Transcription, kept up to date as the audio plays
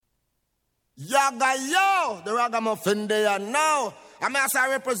Yaga yo, the ragamuffin there now. I mean, as I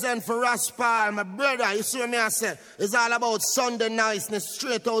represent for Raspal, my brother, you see me I say, it's all about Sunday niceness,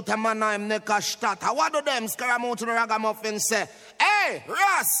 straight out of Mannheim, Neckarstadt. What do them Scaramouche to the ragamuffin say? Hey,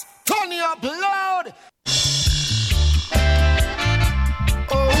 Ras, turn you up loud.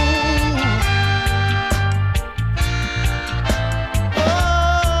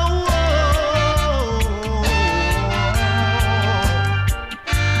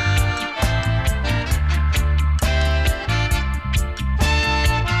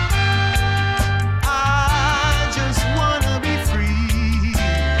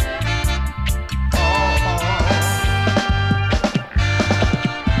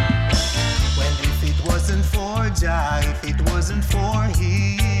 If it wasn't for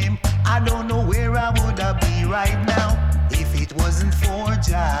him, I don't know where I would be right now. If it wasn't for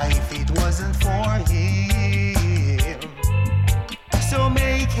Jah, if it wasn't for him. So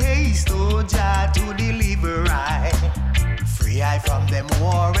make haste, oh Jah, to deliver I, free I from them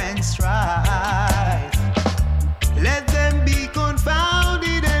war and strife. Let them be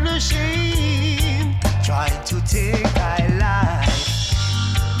confounded and ashamed, trying to take thy life.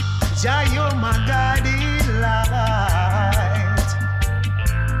 Jah, you're my guiding light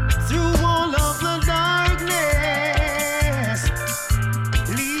through all of the darkness.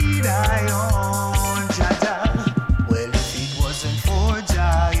 Lead I on, Jah Jah. Well, if it wasn't for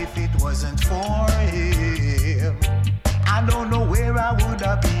Jah, if it wasn't for him, I don't know where I would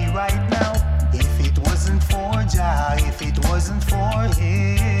be right now. If it wasn't for Jah, if it wasn't for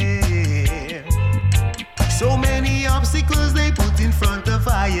him. So many obstacles they put in front of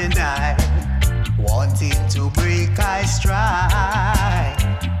I and I, wanting to break I stride.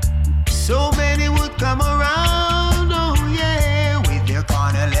 So many would come around, oh yeah, with their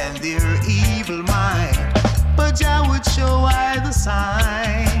carnal and their evil mind. But Jah would show I the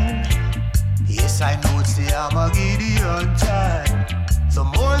sign. Yes, I know it's the Armageddon time. The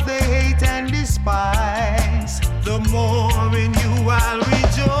more they hate and despise, the more in you I'll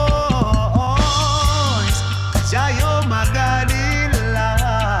rejoice. Jah, you're my guiding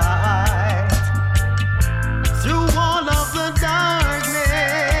light through all of the darkness.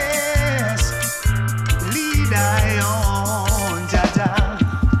 Lead I on, Jah Jah.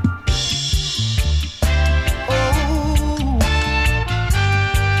 Oh,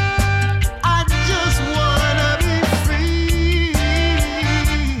 I just wanna be free.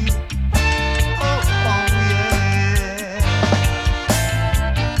 Oh yeah.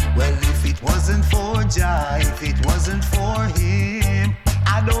 Well, if it wasn't for Jah, if it wasn't for him,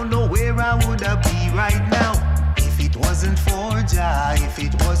 I don't know where I would be right now. If it wasn't for Jah, if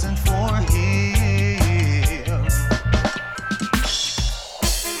it wasn't for him.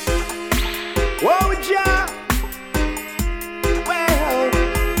 Whoa, Jah. Well,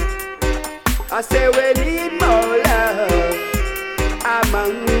 I say we need more love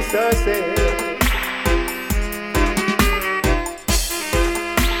amongst ourselves.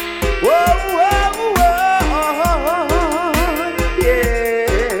 Whoa, whoa, whoa,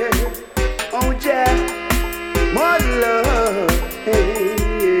 yeah. Oh, Jah, more love. Hey,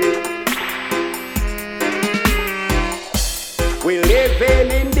 yeah. We're living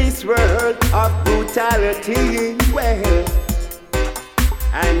in this world of brutality, well,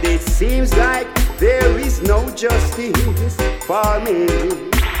 and it seems like there is no justice for me.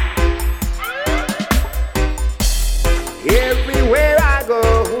 Everywhere I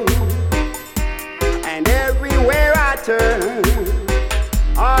go, and everywhere I turn,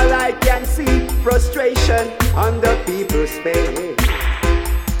 all I can see frustration on the people's face.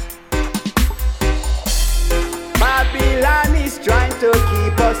 Babylon is trying to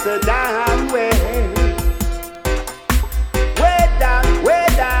keep us down, way down, way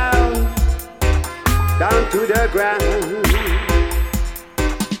down, down to the ground.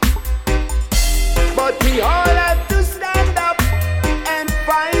 But we all have to stand up and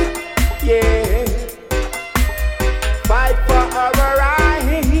fight, yeah. Fight for our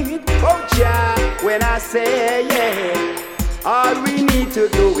right, oh Jah. When I say yeah, all we need to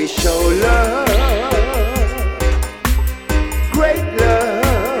do is show love, great love,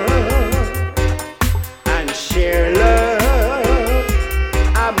 and share love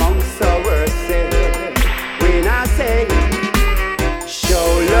amongst ourselves. When I say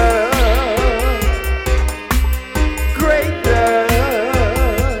show love, great love,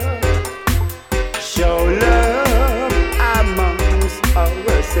 show love amongst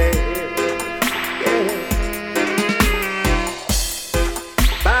ourselves. Yeah.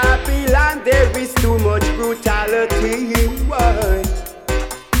 Babylon, there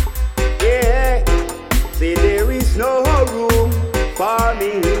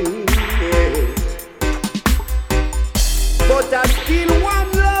but I still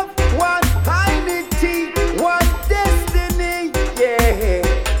one love, one identity, one destiny, yeah.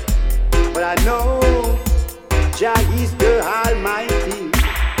 But I know Jah is the Almighty.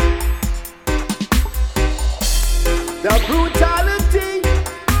 The brutality,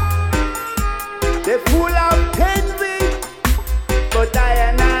 they full of envy, but I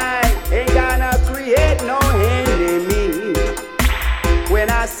and I ain't gonna create no enemy. When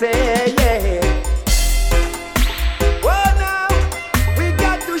I say yeah, oh now we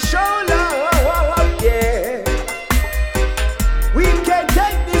got to show love, yeah. We can't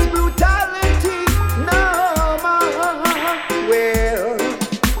take this brutality no more. Well,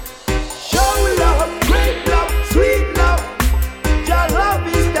 show love, great love, sweet love. Your love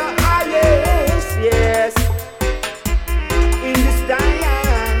is the highest, yes. In this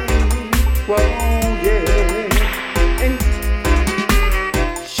time, whoa, yeah. And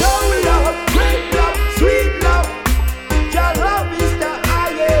show love, great love, sweet love. Your love is the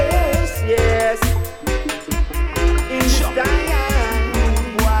highest, yes. In this time,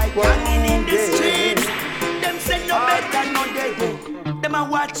 whoa, Hanging in the yeah. streets, them say no better, no they do. Them a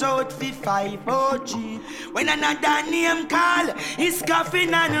watch out for 5OG. When another name call, he's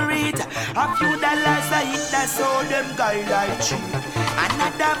coughing and read. A few dollars I hit, that's all them guy like cheap.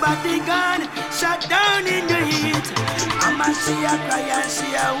 Another body gun, shot down in the heat. I'ma see a cry and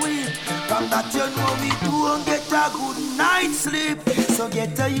see a weep. From that you know we don't get a good night's sleep. So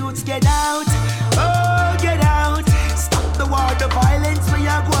get the youths, get out, oh get out. Stop the war, the violence we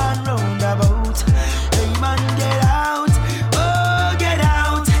are going round about. Hey man, get out, oh get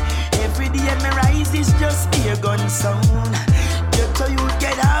out. Every day me rise is just be a gun sound. Get to you,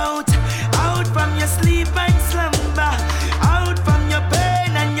 get out, out from your sleep and slumber, out from your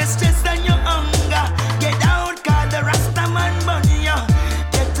pain and your stress and your hunger. Get out, call the Rasta man bunny ya.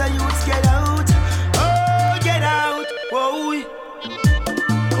 Get to you, get out, oh get out. Whoa,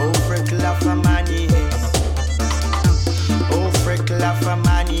 oh freckle of a man is, oh freckle of a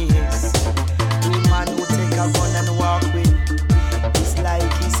man is. The man who take a gun and walk with, it's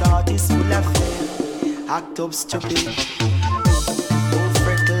like his heart is full of fear. Act up stupid. Oh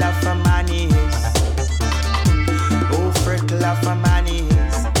freckle of a man is, oh freckle of a man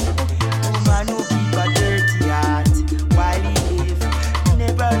is. The man who keep a dirty heart while he live,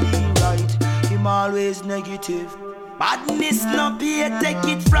 never live right. Him always negative. Badness no pay, take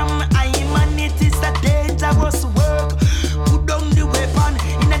it from I man. It is a dangerous work. Put down the weapon.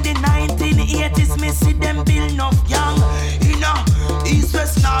 In the 1980s, me see them build enough young. You know, east,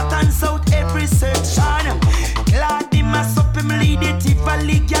 west, north and south, every section. Glad him a sup him lead the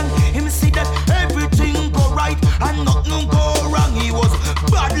Tivoli gang. Him see that everything go right and nothing go wrong. He was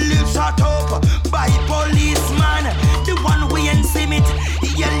badly shot up by policeman. The one we ain't seen it.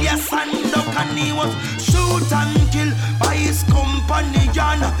 He yell yes and duck and he was shoot and kill by his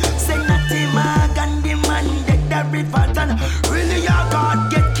companion. Say nothing and the man dead the riverton. Really your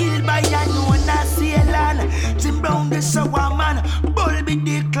God get killed by a known assailant. Jim Brown the shower man, Bulby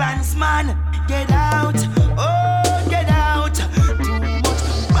the clansman. Get out, oh get out. Too much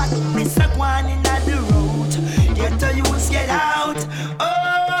badness a gone in the road. Get to use, get out,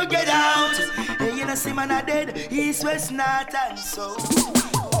 oh get out. Hey, you know see man a dead, east, west, north and south.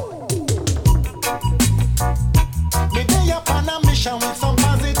 Me day up on a mission with some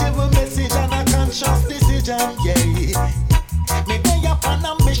positive message and a conscious decision, yeah. Me day up on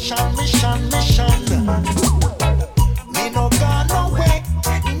a mission. Me no gone nowhere,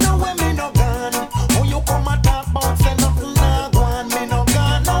 nowhere me no gone. Oh, you come and talk about say nothing nah go on. Me no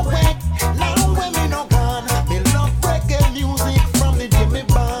gone nowhere, nowhere me no gone. Me love reggae music from the day me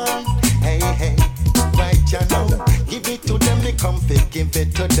born. Hey, hey, right you know, give it to them, me come fi give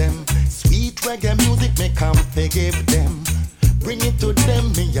it to them. Sweet reggae music, me come fi give them. Bring it to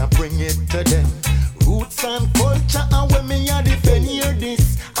them, me a bring it to them. Roots and culture, and when me a defend hear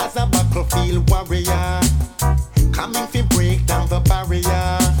this as a battlefield warrior. Coming fi break down the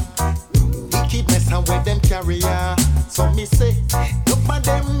barrier. We keep messing with them carrier. So me say, look for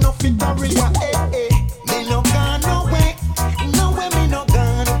them no fit area. Hey, hey. Me no gone nowhere, nowhere me no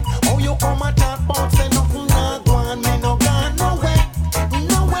gone. Oh you come and talk about say nothing nah go on. Me no gone nowhere,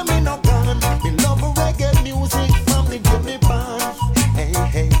 nowhere me no gone. Me love reggae music from the day me born. Hey,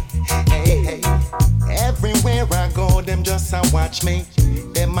 hey, hey, hey. Everywhere I go, them just a watch me.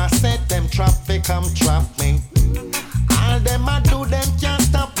 Them a set them trap, they come trap me. All them a do, them can't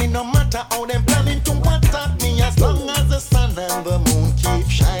stop me. No matter how them planning to attack me. As long as the sun and the moon keep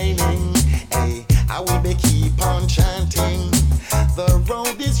shining. Hey,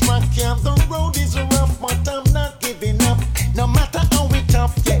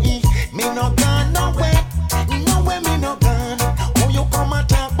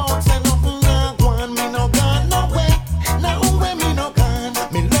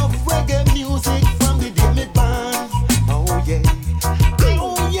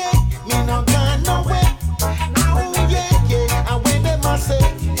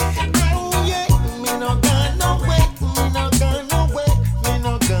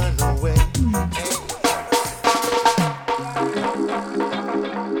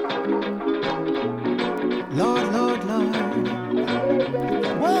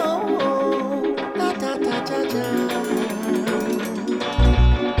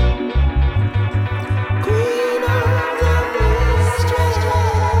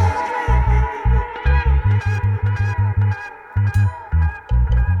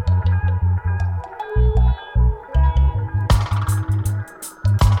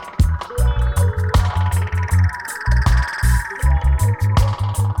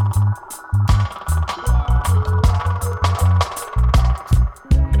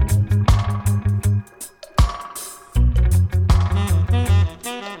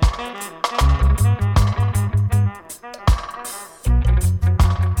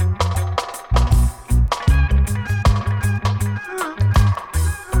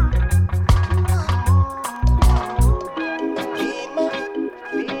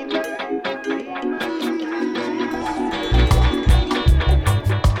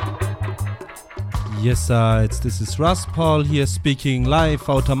 Yes, this is Russ Paul here speaking live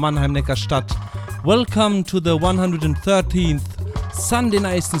out of Mannheim Neckarstadt. Welcome to the 113th Sunday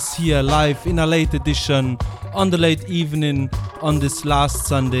Niceness here live in a late edition on the late evening on this last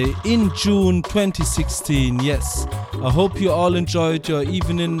Sunday in June 2016. Yes, I hope you all enjoyed your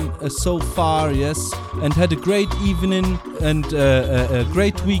evening so far, yes, and had a great evening and a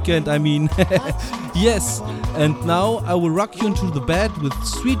great weekend, I mean. Yes, and now I will rock you into the bed with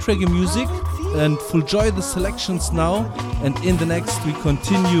sweet reggae music and full joy the selections now, and in the next we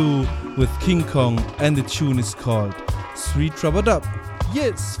continue with King Kong and the tune is called Sweet Rubber Dub.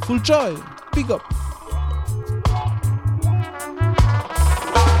 Yes, full joy, big up.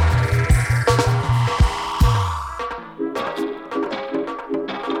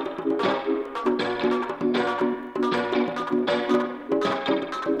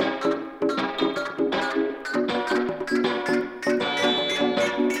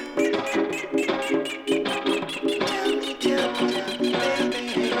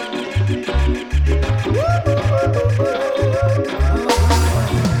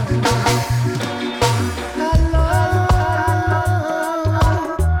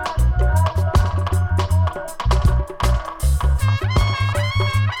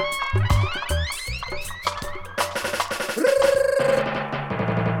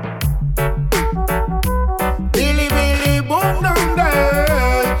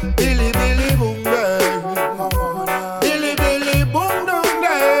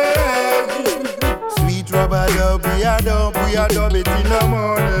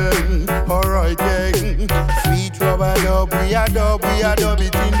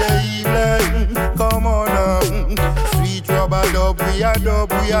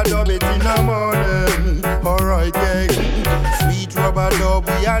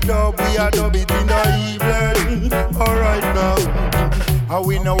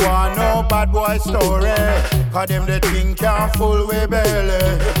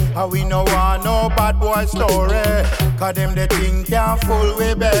 Them the thing can't full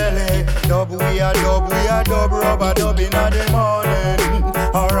we belly. Dub we a dub, rubber dub inna the morning.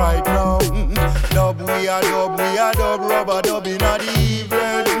 Alright now, dub we a dub, rubber dub inna the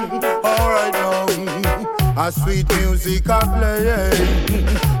evening. Alright now, a sweet music a play.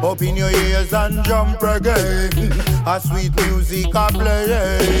 Open your ears and jump reggae. A sweet music a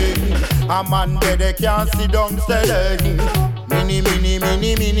play. A man they can't sit down steady. Mini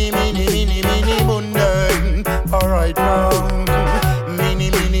bunde. Alright now, mini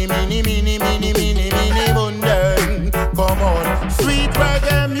bunde. Come on, sweet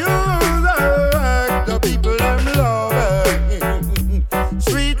reggae music, the people them love it.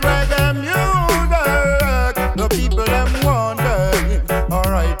 Sweet reggae music, the people them want it.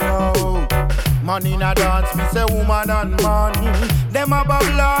 Alright now, man in a dance, me say woman and man, them a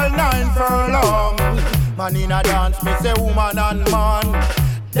bubble all night for long. Man in a dance, me say woman and man,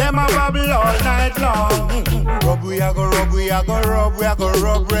 them a bubble all night long. Rub, we a go rub, we a go rub, we a go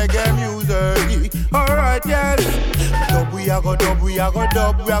rub reggae music. Alright, yes. Dub, we a go dub, we a go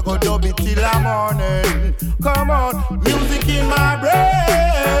dub, we a go dub it till the morning. Come on, music in my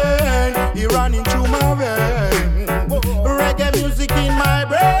brain, it running through my vein. Reggae music in my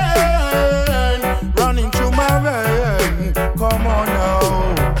brain, running through my vein. Come on now.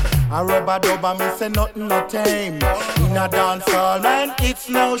 A rubber dub and me say nothing no tame. In a dance hall, man, it's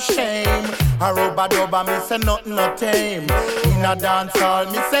no shame. A rubber dub and me say nothing no tame. In a dance hall,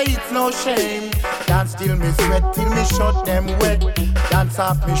 me say it's no shame. Dance till me sweat, till me shut them wet. Dance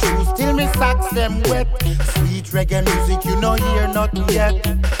off me shoes, till me socks them wet. Sweet reggae music, you no hear nothing yet.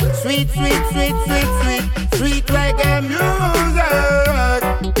 Sweet, sweet, sweet, sweet, sweet, sweet reggae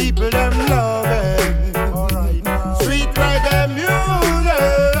music. People them love it. Alright. Sweet reggae music.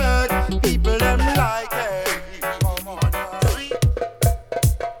 People them like it. Come on, sweet.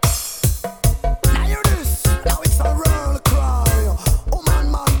 Now hear this. Now it's a real cry. Oh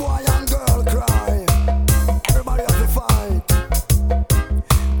man, boy and girl cry. Everybody have to fight.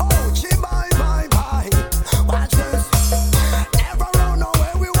 Oh, chi bye bye. Watch this. Never run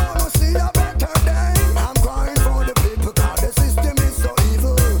away. We wanna see a better day. I'm crying for the people 'cause the system is so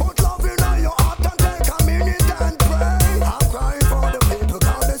evil. Put love in your heart and take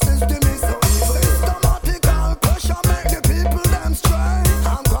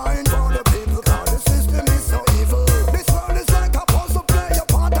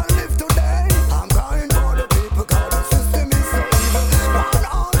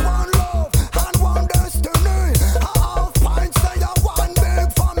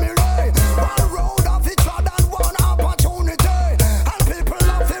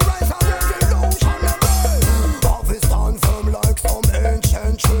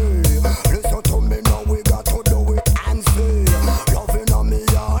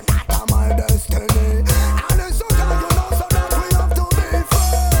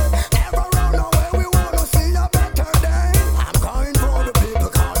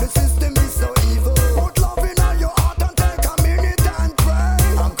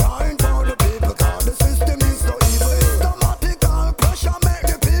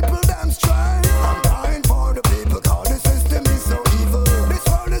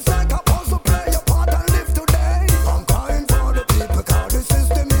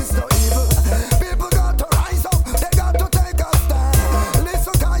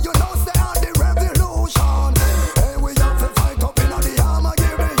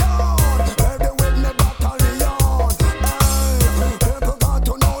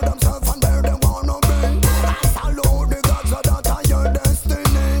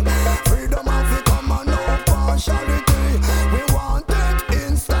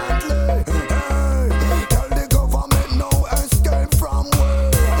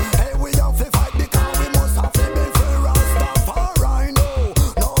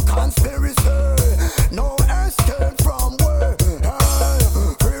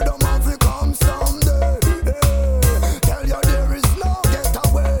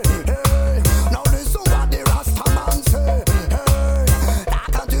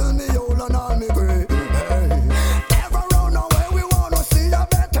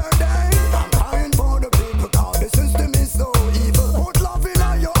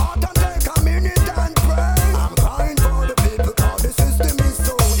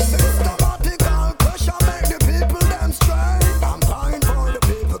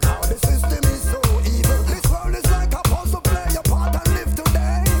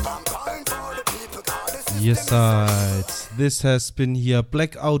sides. This has been here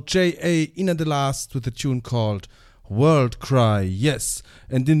Blackout JA in the last with a tune called World Cry. Yes,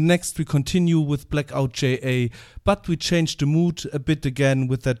 and in next we continue with Blackout JA, but we change the mood a bit again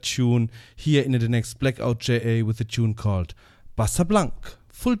with that tune here in the next Blackout JA with a tune called Bassa Blanc.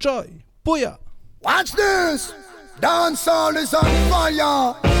 Full joy. Booyah! Watch this! Dancehall is on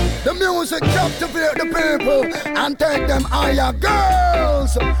fire. The music captivate the people and take them higher.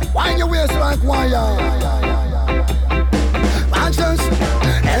 Girls, wind your waist like wire. Watch this.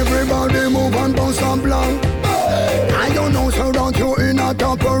 Everybody move and bounce and blank. And you know so don't you in a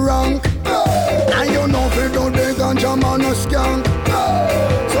top rank. And you know if you do the ganja man a skank.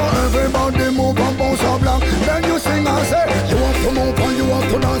 So everybody move and bounce and blank. Then you sing and say, you have to move and you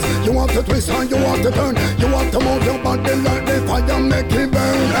have to dance. You have to twist and you have to turn. You have to move your body like the fire make it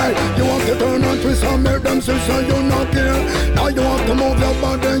burn. Hey, you have to turn and twist and make them see so you not care. Now you have to move your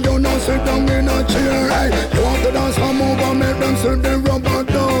body, you not sit down in a chair. Hey, you have to dance and move and make them see the rubber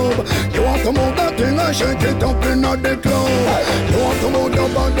dub. You have to move that thing and shake it up in the club. You have to move your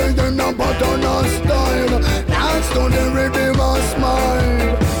body in a pattern and style. Dance to the rhythm and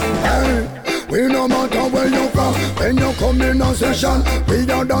smile. Hey. We no matter where you from, when you come in a session, we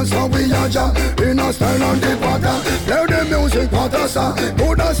a dance and we a jam, in a style and the pattern. Play the music what a song,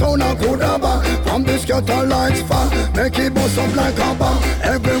 good a sound and good a bang. From the scatter lights fall, make it bust up like a bomb.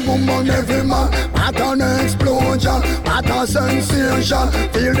 Every woman, every man, what an explosion, what a sensation.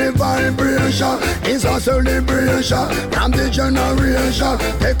 Feel the vibration, it's a celebration. From the generation,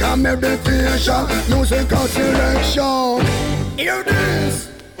 take a meditation, music a selection. Hear this.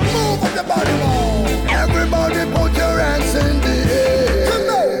 Move up the body wall. Everybody put your hands in the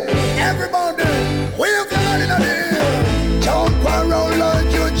air. Everybody wave your hand in the air. Jump around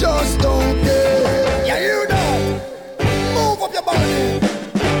like you just don't care. You hear that? Move up your body.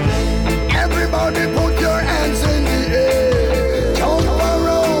 Everybody put your hands in the air. Jump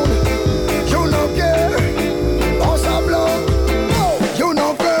around. You don't care. Boss a blanc. You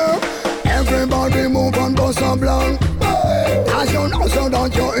don't care. Everybody move on boss a blanc. As you know, so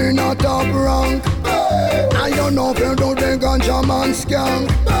that you're in a top rank. And you know if you do the ganja man skank.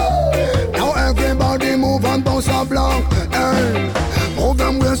 Now everybody move and bounce a blank. Hey. Move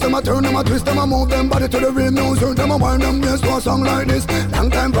them waist, them a turn, them a twist, them a move them body to the real music. Them a wind them waist to a song like this. Long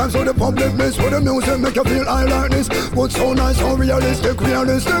time vibes so the public miss with the music make you feel high like this. But so nice, so realistic,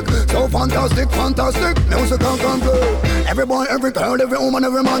 realistic. So fantastic, fantastic. Music can complete. Every boy, every girl, every woman,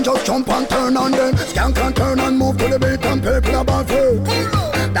 every man just jump and turn and then skank and turn and move to the beat and people about free.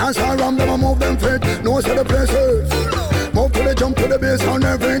 Dance around them and move them feet. No say the place is. Move to the jump to the bass and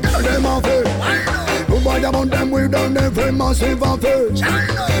every girl them off it. Nobody about them, we done every massive affair.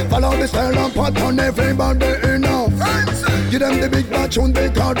 Follow the style and pattern, everybody enough. Give them the big bad tune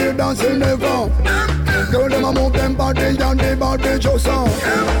because they dancing never. Girl them a move them body and the body just on.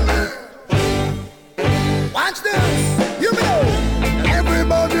 Watch this, you know.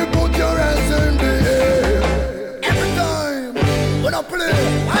 Everybody put your hands in the air. Every time when I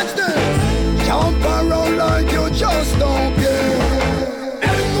play, watch this. Jump around like you just don't care.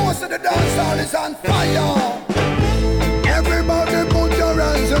 Most of the dancehall is on fire. Everybody put your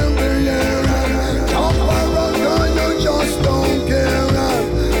hands in the air. Jump around and you just don't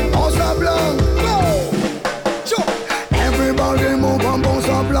care. Bounce a blanc, go. Everybody move and bounce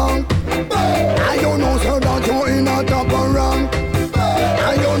a blanc. And you know so that you in a top rank.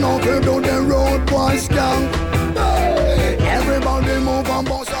 And you know if you do the road boy skank. Everybody move and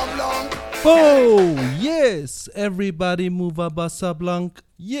bounce a blanc. Oh, yes, everybody move a Bassa Blanc.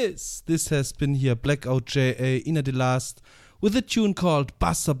 Yes, this has been here Blackout JA in the last with a tune called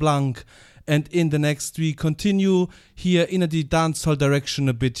Bassa Blanc. And in the next we continue here in the dancehall direction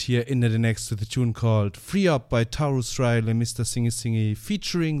a bit here in the next with a tune called Free Up by Taurus Riley, Mr. Singy Singy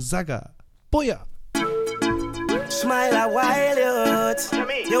featuring Zaga. Booyah! Smile a while, youth.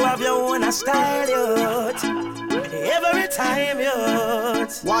 You have your own style, youth. Every time,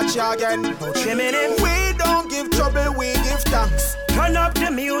 youth. Watch you again. No trimming in. We don't give trouble, we give thanks. Turn up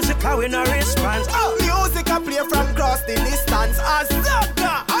the music, how we no response. Oh, music I play from across the distance.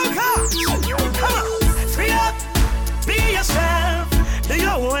 Azaga, Come on, free up, be yourself. Do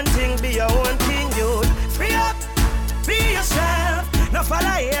your own thing, be your own king, youth. Free up, be yourself. No follow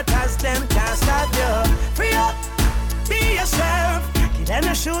haters, them can't stop you. Free up, be yourself. Give them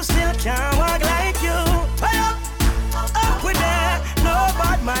your shoes, still can't walk like you. Free up with that. No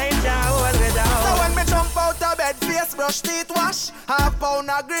bad mind, can't hold me down. So when me jump out of bed, face brush, teeth wash, half pound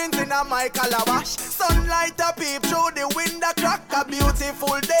of greens in a my calabash. Sunlight a peep through the window crack. A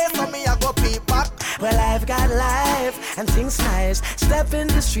beautiful day, so me a go peep back. Well, I've got life, and things nice. Step in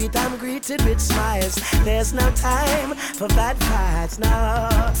the street, I'm greeted with smiles. There's no time for bad vibes,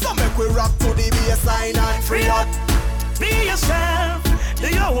 no. So make we rock to the baseline and free up. Be yourself, do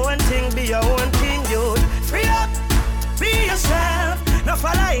your own thing, be your own king, you. Free up, be yourself. No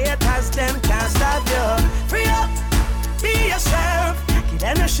follow haters, them can't stop you. Free up, be yourself. Give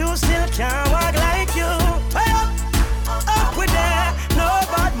them your shoes, still can't walk like you. Hey up with that. No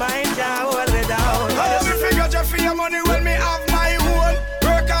bad mind can't hold me down. How me figure just for your money when me have my own?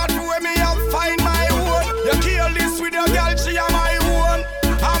 Work hard for when me have find my own. You kill this with your girl, she am my own.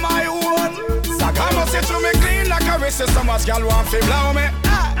 I'm my own. I must say to me clean like a wrist. So much girl want to blow me.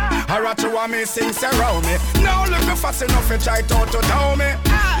 I rat to want me sing around me. Now look fast enough to try to tell me.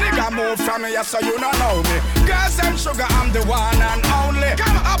 Nigga move from me, so you don't know me. Girls and sugar, I'm the one and only.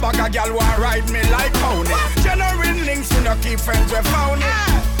 A bag of girl want ride me like pony. Genuine links, we no keep friends with phony.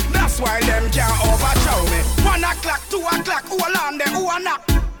 That's why them can't overthrow me. 1 o'clock, 2 o'clock, all on them, who are not.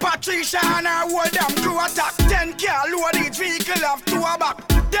 Patricia and her whole damn crew attack. 10 car load each vehicle have 2 a back.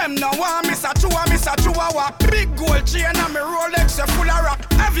 Them no want miss a chihuahua. Big gold chain and me Rolex full of rock.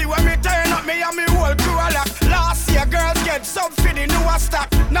 Everywhere me turn up, me and me whole crew a lock. Last year girls get sub for the newer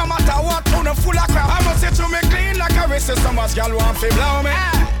stock. No matter what, who no full of crap. I must say to me clean like a wrist. So much girl want to blow me.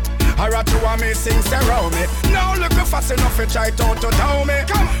 I rat to want me sing around me. Now look fast enough to try to tell me.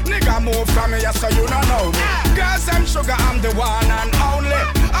 Come nigga move from me, so you don't know me. Girls and sugar, I'm the one and only.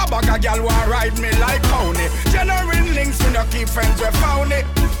 A bag of girl want ride me like pony. Genuine links, we no keep friends with phony.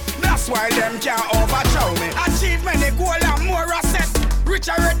 That's why them can't overthrow me. Achieve many goal and more a set. Rich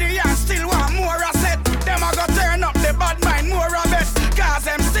already and still want more a set. Them a go turn up the bad mind more a bet. Cause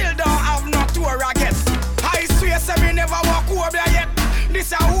them still don't have no tour a get. I swear say me never walk over yet.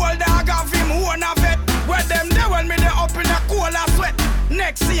 This a whole dog of him own a vet. Where them there when me they up in a cola sweat.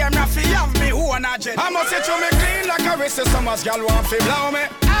 Next year me fi have me own a jet. I must say to me clean like a wrist. So much girl want fi blow me.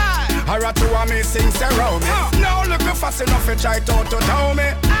 I rat to want me sing around me. Now look fast enough to try to tell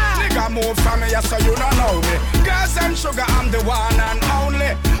me. Nigga move from me, so you don't know me. Girls and sugar, I'm the one and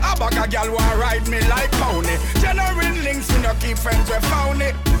only. A bag of girl want ride me like pony. Genuine links, we no keep friends with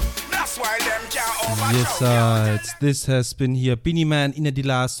phony. That's why them can't overthrow. Yes, this has been here Beanie Man in the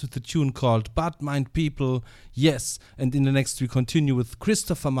last with a tune called Bad Mind People. Yes, and in the next we continue with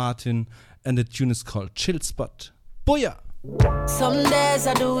Christopher Martin and the tune is called Chill Spot. Booyah! Some days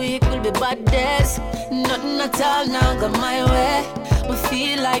of the week will be bad days. Nothing at all now go my way. We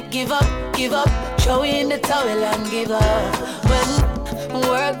feel like give up, throw in the towel and give up. When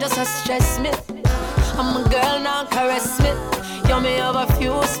work just a stress me, I'm a girl now caress me. You me have a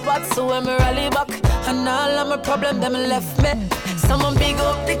few spots so when me rally back, and all of my problem them left me. Someone big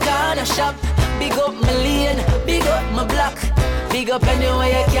up the corner shop, big up my lane, big up my block. Big up anywhere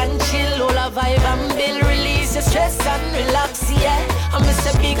you can chill, all a vibe and build, release your stress and relax, yeah. I'm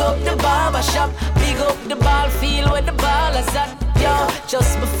say big up the barber shop, big up the ball field where the ball is at, yo.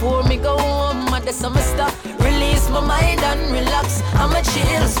 Just before me go home, I do some stuff, release my mind and relax. I'm a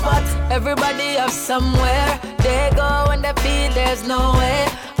chill spot, everybody have somewhere they go when they feel there's no way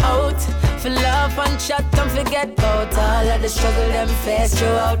out. For love and chat and forget about all of the struggle them face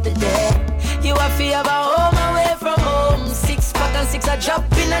throughout the day. You have to have a home away from home. 6 pack and 6 a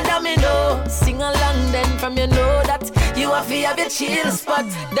drop in a domino. Sing along then from you know that you have to have your chill spot.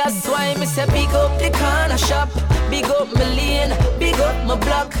 That's why me say big up the corner shop, big up my lane, big up my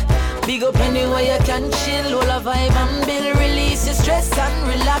block. Big up anywhere you can chill, all a vibe and build, release your stress and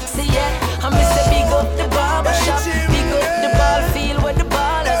relax, yeah. And me say big up the barber shop, big up the ball field where the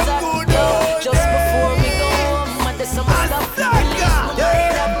ball is at, yo. Just before we go home, I do some stuff, release my mind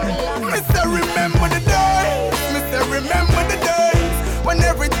and relax. Me say remember the days, me say remember the days when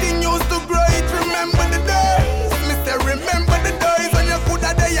everything used to great. Remember the days, me say remember the days when you could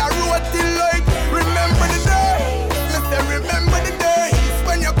have day a road till late. Remember the days, me say remember the days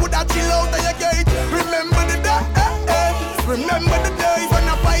when you could have chill out of your gate. Remember the days, remember the days when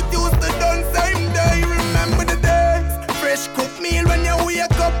a fight used to done same day. Remember the days, fresh cooked meal when you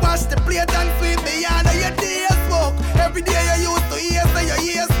wake up, wash the plate and sweep beyond of your day's work. Every day you used to hear, so you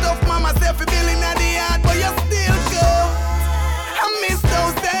hear stuff. Mama say fi billing at the yard, but you still go. I miss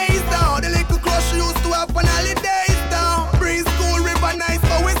those days down. The little crush used to have on holidays down. Breeze school, river nice,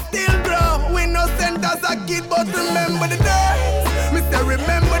 but we still grow. We no sent as a kid, but remember the days. Me say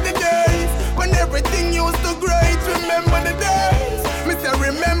remember the days when everything used to great. Remember the days. Me say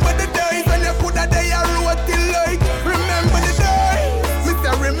remember the days when you could have day a road till late. Remember the days. Me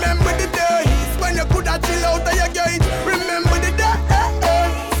say remember the days when you could have chill out of your gate. Remember the days.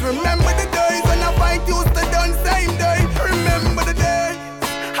 Remember the days when a fight used to done same day. Remember the days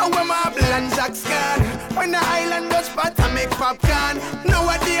how when my bland Jack's gone, when the island Dutch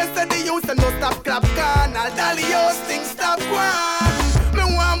say the youth and no stop clap can. All dolly house things stop one. Me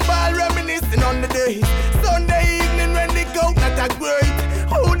want ball reminiscing on the days. Sunday evening when the goat not a great.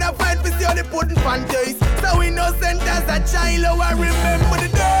 Who da fight for see all the pudding fancies. So innocent as a child, oh I remember the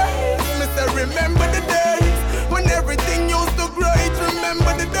days. Me say remember the days when everything used to great.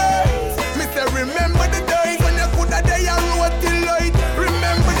 Remember the days. Me say remember the days when you coulda day and road till light.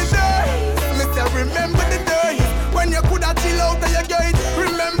 Remember the days. Me say remember the days when you coulda chill out of your gate.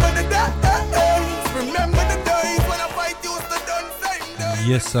 Remember the days. Remember the days when I fight used to done same day.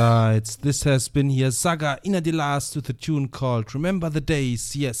 Yes, this has been here Saga in the last with a tune called Remember the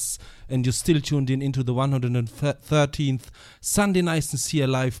Days, yes. And you're still tuned into the 113th Sunday Niceness here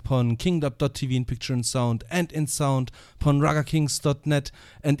live pon King.tv in picture and sound and in sound pon ragakings.net.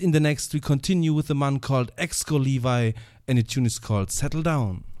 And in the next we continue with a man called Exco Levi and the tune is called Settle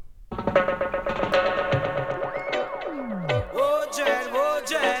Down.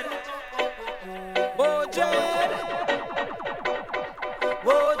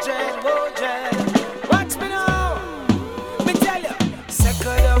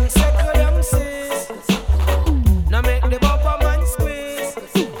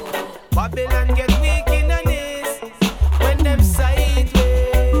 Babylon get weak in the knees when them sideways.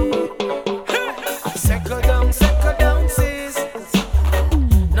 Second down, sis.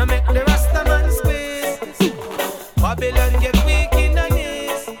 Now make the Rasta man squeeze. Babylon get weak in the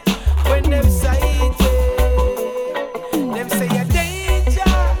knees when them sideways. Them say a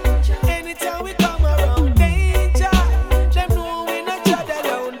danger anytime we come around. Danger, them know we not chat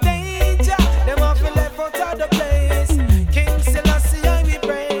alone. Danger, them have to left out of the place. King Selassie I we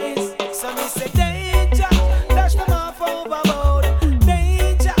praise. So me say danger, dash them off overboard.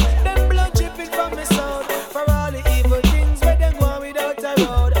 Danger, them blood dripping from me sound. For all the evil things where them go without a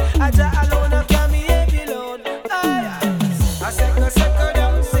road. I just alone I carry me heavy load. I second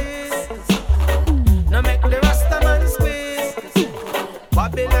down sis. Now make the Rasta man squeeze.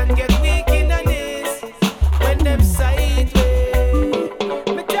 Babylon get weak in the knees when them sideways.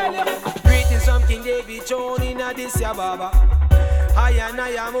 Me tell you, greetings from King David Jones in Addis Ababa. I and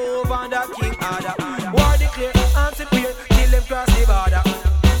I move on the king order. War declare, answer prayer, till them cross the border.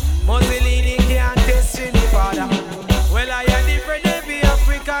 Mussolini can't test in the father. Well, I am different every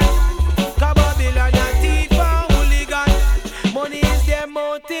African. Babylon and thief and hooligan. Money is their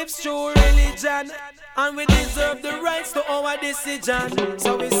motives, true religion. And we deserve the rights to our decision.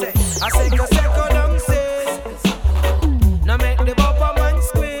 So we say, I say, go second down, sis. Now make the bumper man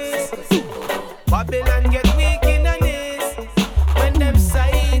squeeze. Babylon get weak in the knees when them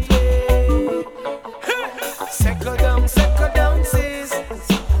sideways. Second down, sis.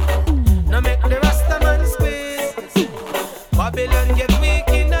 Now make the Rasta man squeeze. Babylon get weak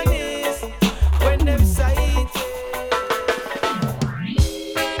in the knees when them sideways.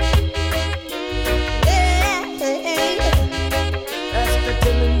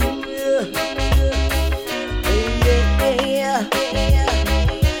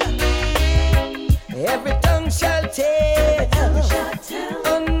 Every tongue shall tell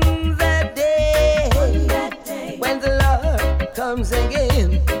on that day when the Lord comes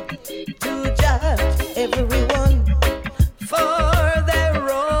again to judge everyone for their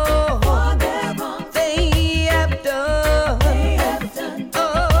wrong they have done,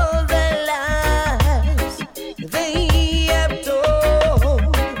 all their lives they have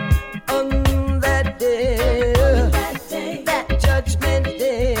told on that day, that judgment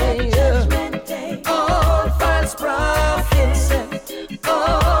day. All false prophets,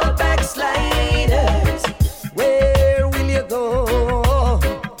 all backsliders, where will you go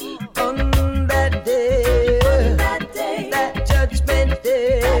on that day? That judgment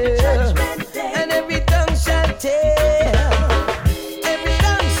day. And every tongue shall tell, every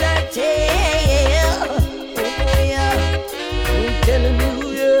tongue shall tell. Oh yeah, I'm telling you,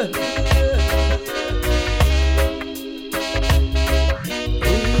 yeah.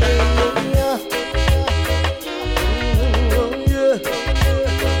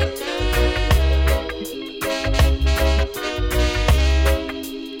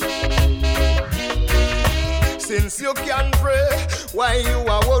 Since you can pray, why you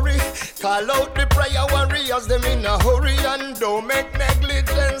are worry? Call out the prayer warriors, them in a hurry. And don't make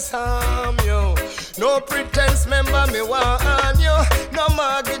negligence harm you. No pretense, member, me want you. No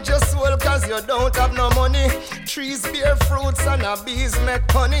mortgage your soul cause you don't have no money. Trees bear fruits and a bees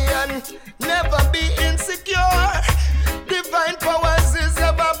make honey. And never be insecure. Divine powers is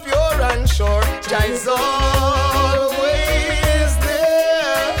ever pure and sure. Jah is always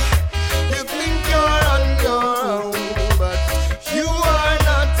there. You think you're on your own, but you are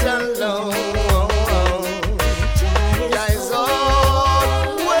not alone. Jah is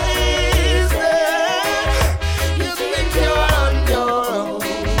always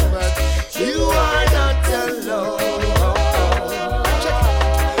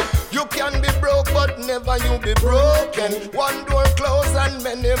never you be broken. One door closed and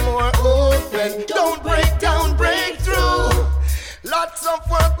many more open. Don't break down, break through. Lots of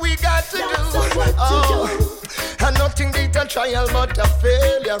work we got to do. And nothing beat a trial but a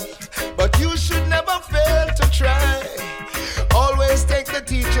failure. But you should never fail to try. Always take the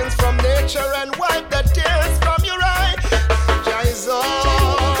teachings from nature and wipe the tears from your eye. Jah is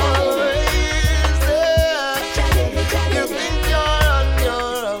always there. You think you're on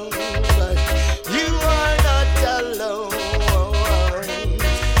your own, but you are not alone.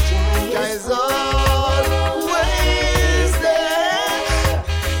 Jah is always there.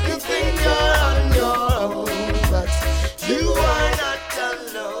 You think you're on your own, but you are not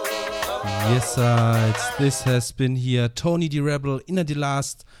alone. Yes, this has been here Tony the Rebel, Inna the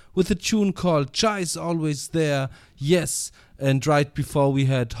Last, with a tune called Jah is Always There. Yes, and right before we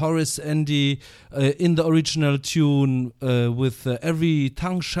had Horace Andy in the original tune with Every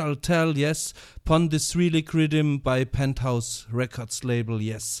Tongue Shall Tell, yes, Pon this Relic Rhythm by Penthouse Records label,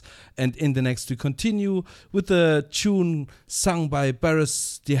 yes. And in the next we continue with the tune sung by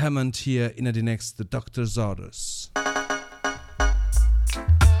Barris the Hammond here, in the next, The Doctor's Orders.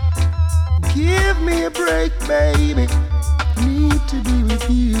 Give me a break, baby. Need to be with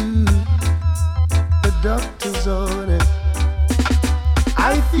you. The doctor's order.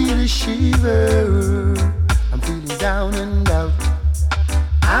 I feel a shiver. I'm feeling down and out.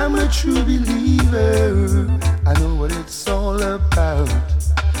 I'm a true believer. I know what it's all about.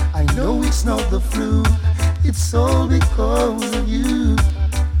 I know it's not the flu. It's all because of you.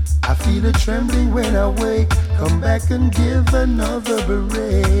 I feel a trembling when I wake. Come back and give another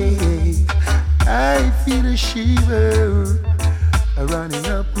break. I feel a shiver running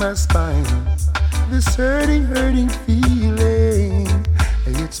up my spine. This hurting feeling,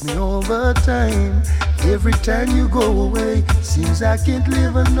 it hits me all the time. Every time you go away, seems I can't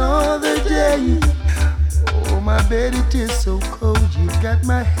live another day. Oh, my bed, it is so cold. You got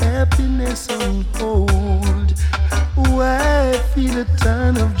my happiness on hold. Oh, I feel a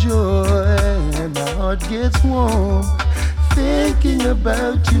ton of joy and my heart gets warm. Thinking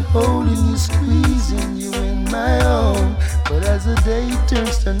about you, holding you, squeezing you in my arm. But as the day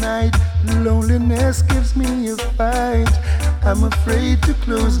turns to night, loneliness gives me a fight. I'm afraid to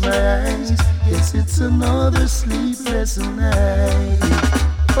close my eyes. Yes, it's another sleepless night.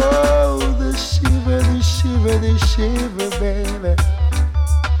 Oh, the shiver, the shiver, the shiver, baby.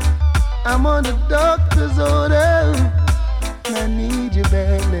 I'm on the doctor's order. I need you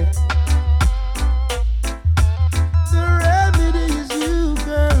badly. The remedy is you,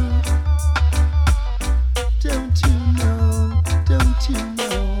 girl. Don't you know? Don't you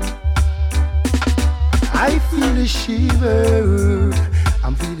know? I feel a shiver.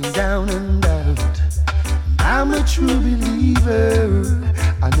 I'm feeling down and out. I'm a true believer.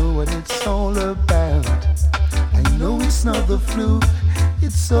 I know what it's all about. I know it's not the flu.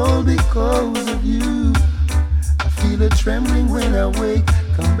 It's all because of you. I feel a trembling when I wake.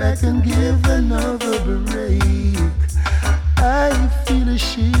 Come back and give another break. I feel a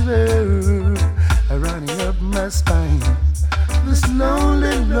shiver running up my spine. This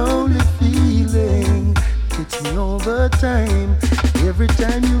lonely, lonely feeling hits me all the time. Every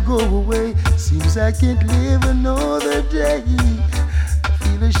time you go away, seems I can't live another day. I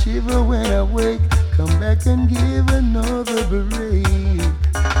feel a shiver when I wake. Come back and give another break.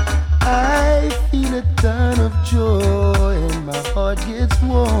 I feel a ton of joy and my heart gets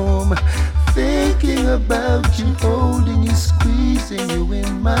warm. Thinking about you, holding you, squeezing you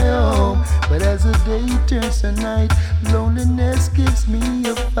in my arm. But as the day turns to night, loneliness gives me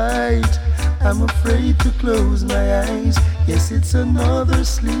a fight. I'm afraid to close my eyes. Yes, it's another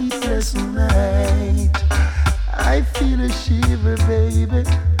sleepless night. I feel a shiver, baby.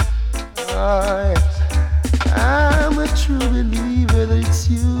 Oh, yes. I'm a true believer that it's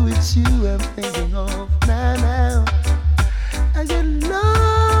you I'm thinking of now. I get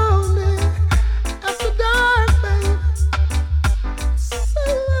lonely after dark, baby. So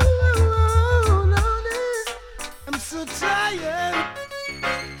lonely. I'm so tired.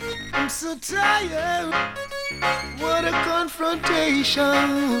 I'm so tired. What a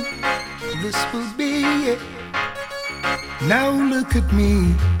confrontation this will be. Now look at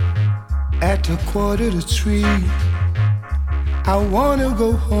me. At 2:45, I wanna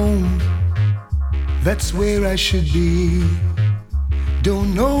go home. That's where I should be.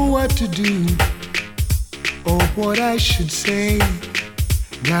 Don't know what to do or what I should say.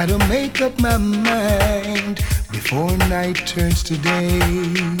 Gotta make up my mind before night turns to day.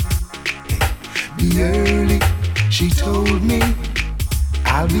 Be early, she told me.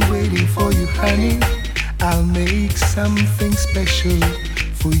 I'll be waiting for you, honey. I'll make something special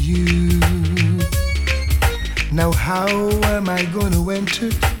for you. Now how am I gonna enter?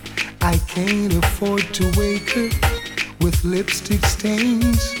 I can't afford to wake her with lipstick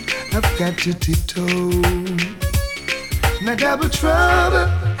stains. I've got to tiptoe. Now double trouble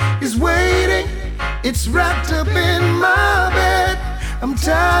is waiting. It's wrapped up in my bed. I'm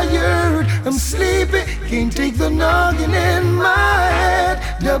tired, I'm sleepy, can't take the noggin in my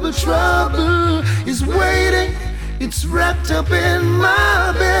head. Double trouble is waiting. It's wrapped up in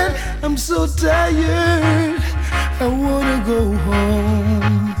my bed. I'm so tired, I wanna go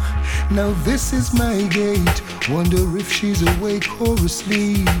home. Now this is my gate. Wonder if she's awake or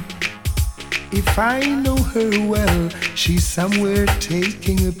asleep. If I know her well, she's somewhere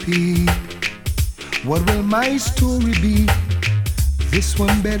taking a peep. What will my story be? This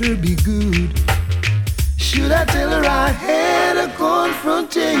one better be good. Should I tell her I had a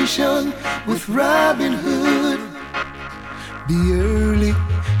confrontation with Robin Hood? Be early,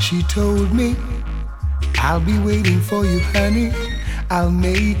 she told me. I'll be waiting for you, honey. I'll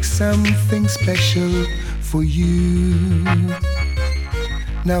make something special for you.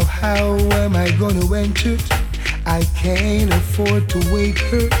 Now how am I gonna enter? I can't afford to wake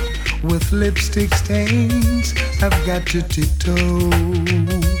her with lipstick stains. I've got to tiptoe.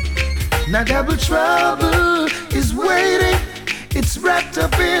 Now double trouble is waiting. It's wrapped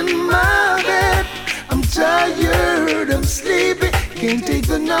up in my bed. I'm tired, I'm sleepy, can't take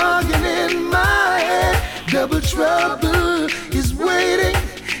the noggin in my head. Double trouble is waiting.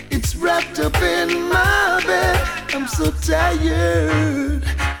 It's wrapped up in my bed. I'm so tired,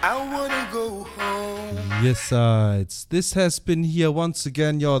 I wanna go home. Yes, this has been here once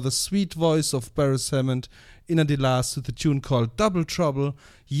again, the sweet voice of Beres Hammond in the last with a tune called Double Trouble.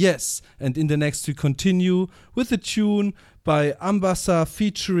 Yes, and in the next we continue with a tune by Ambassa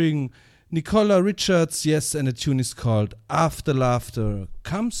featuring Nicola Richards. Yes, and the tune is called After Laughter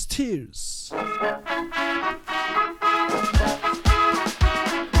Comes Tears.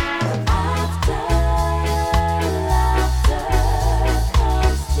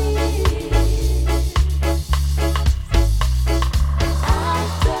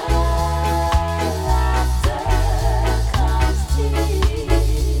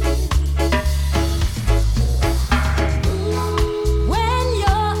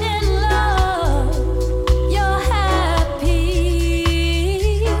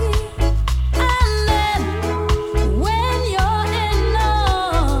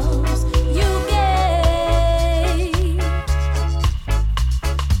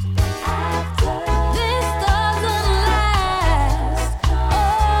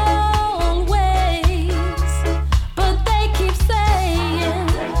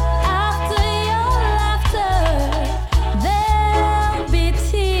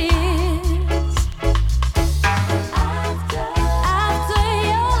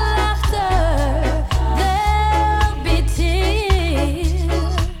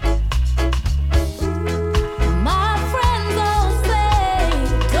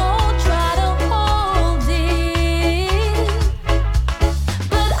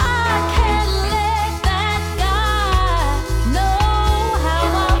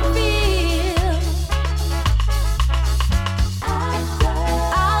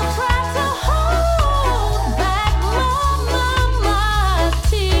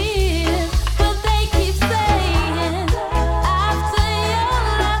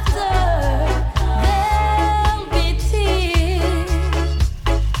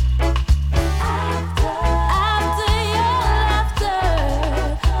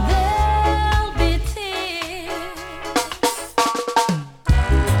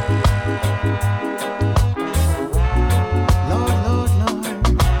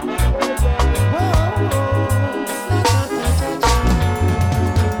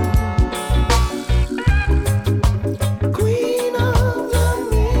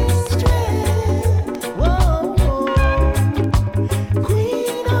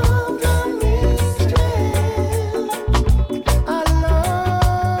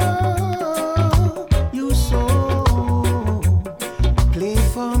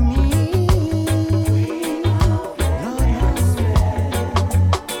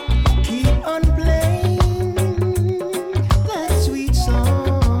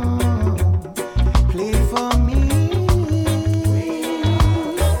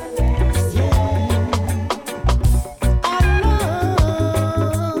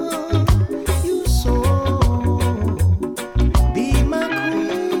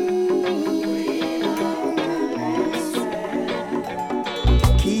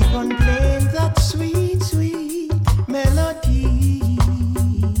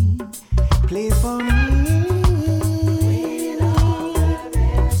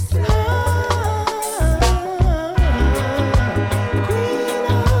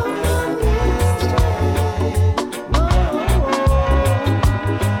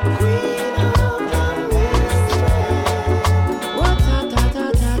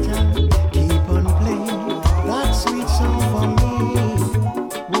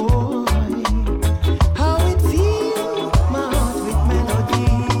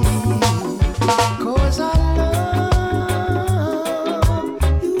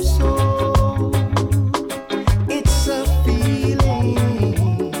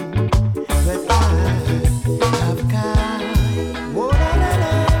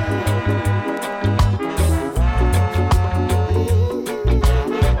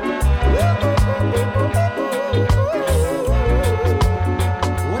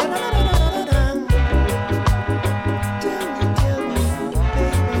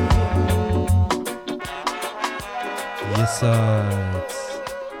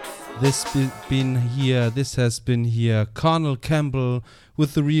 This has been here Colonel Campbell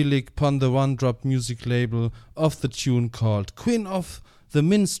with the relic upon the One Drop music label of the tune called Queen of the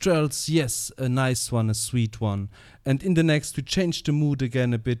Minstrels. Yes, a nice one, a sweet one. And in the next we change the mood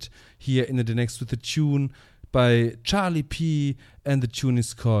again a bit here in the next with a tune by Charlie P, and the tune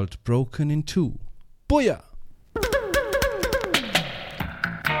is called Broken in Two. Booyah!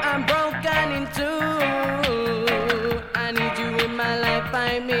 I'm broken in two. I need you in my life,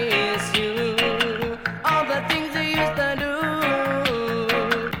 I miss you. All the things you used to do.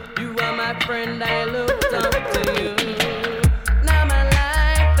 You are my friend, I looked up to you. Now my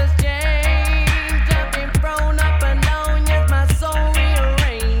life has changed. I've been thrown up and down, yet my soul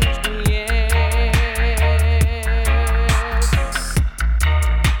rearranged. Yes,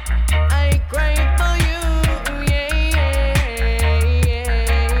 I cry for you.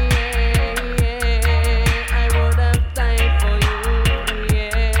 I would have died for you.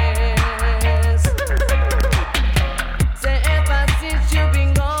 Yes. Say ever since you've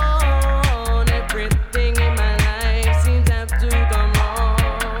been gone, everything in my life seems to have to go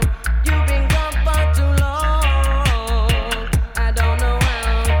wrong. You've been gone for too long. I don't know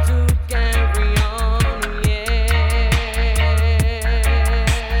how to carry on. Yes.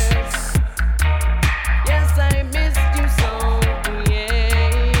 Yes, I missed you so.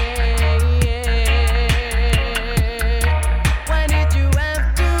 Why did you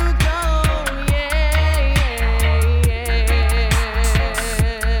have to go?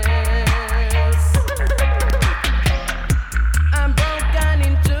 I'm broken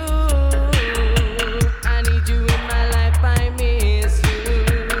in two. I need you in my life, I miss you.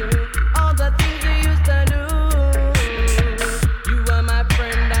 All the things you used to do. You were my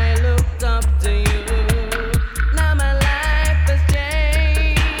friend, I looked up to you. Now my life has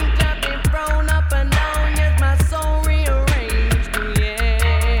changed. I've been thrown up and down, yet my soul rearranged.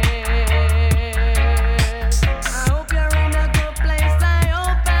 Yes. I hope you're in a good place. I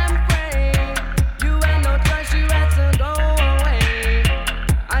hope and pray. You had no choice, you had to go away.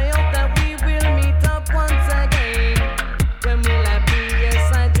 I hope that we will meet up once again. When will I be?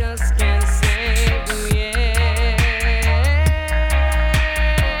 Yes, I just can't say. Yes,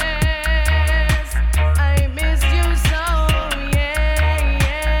 I miss you so.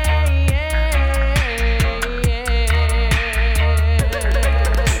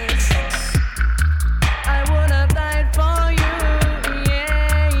 I would have died for you.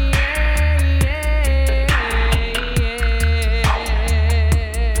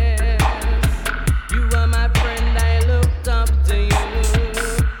 You were my friend, I looked up to you.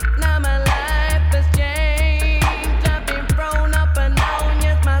 Now my life has changed. I've been thrown up and down,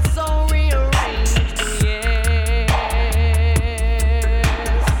 yet my soul rearranged. Yes.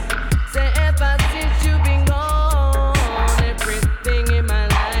 Say ever since you've been gone, everything in my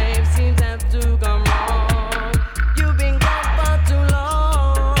life seems to have to go wrong. You've been gone for too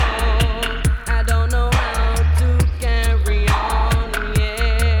long. I don't know how to carry on.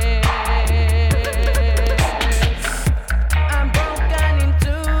 Yes. I'm broken in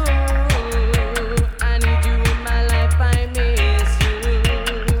two. I need you in my life, I miss you.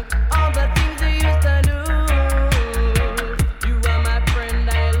 All the things you used to do. You were my friend,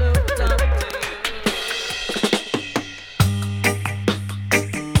 I looked up to you.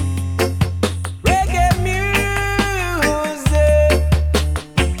 Reggae music,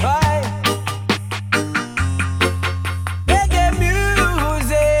 why? Reggae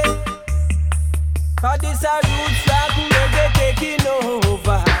music, for this a roots rock reggae taking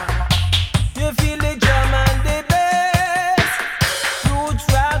over. You feel the drum and the bass, roots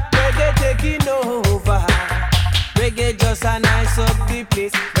rock reggae taking over. Reggae just a nice up the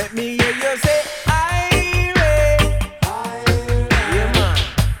place. Let me hear you say, yeah, man.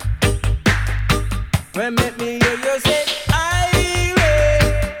 Well, let me hear you say,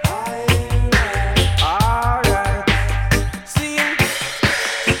 alright. Sing,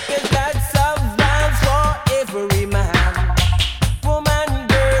 'cause that's a vows for every man, woman,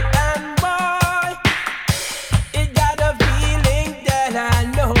 girl, and boy. It got a feeling that I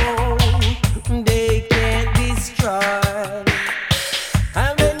know they can't destroy.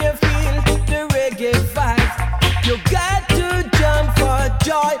 And when you feel the reggae vibes, you got to jump for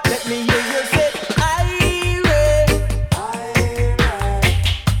joy. Let me hear you say,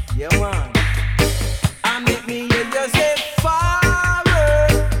 yeah, man. And let me hear you say,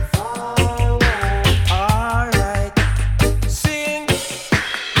 forward. Alright. Sing.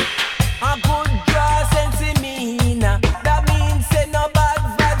 I could draw sense in me now. That means say no bad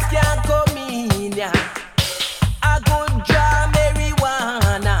vibes can come in. I could draw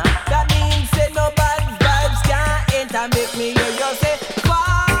marijuana. That means say no bad vibes can enter. Make me hear you say,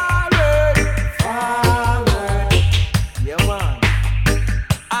 forward.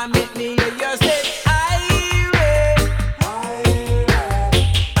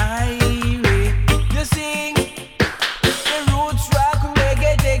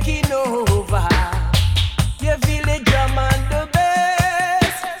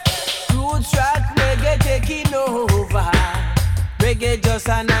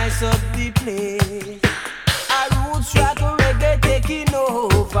 nice up the place. A roots rock reggae taking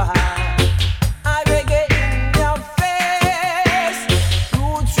over. A reggae in your face.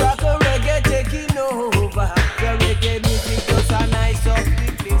 Roots rock reggae taking over. The reggae music just a nice up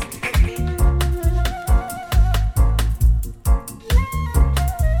the place.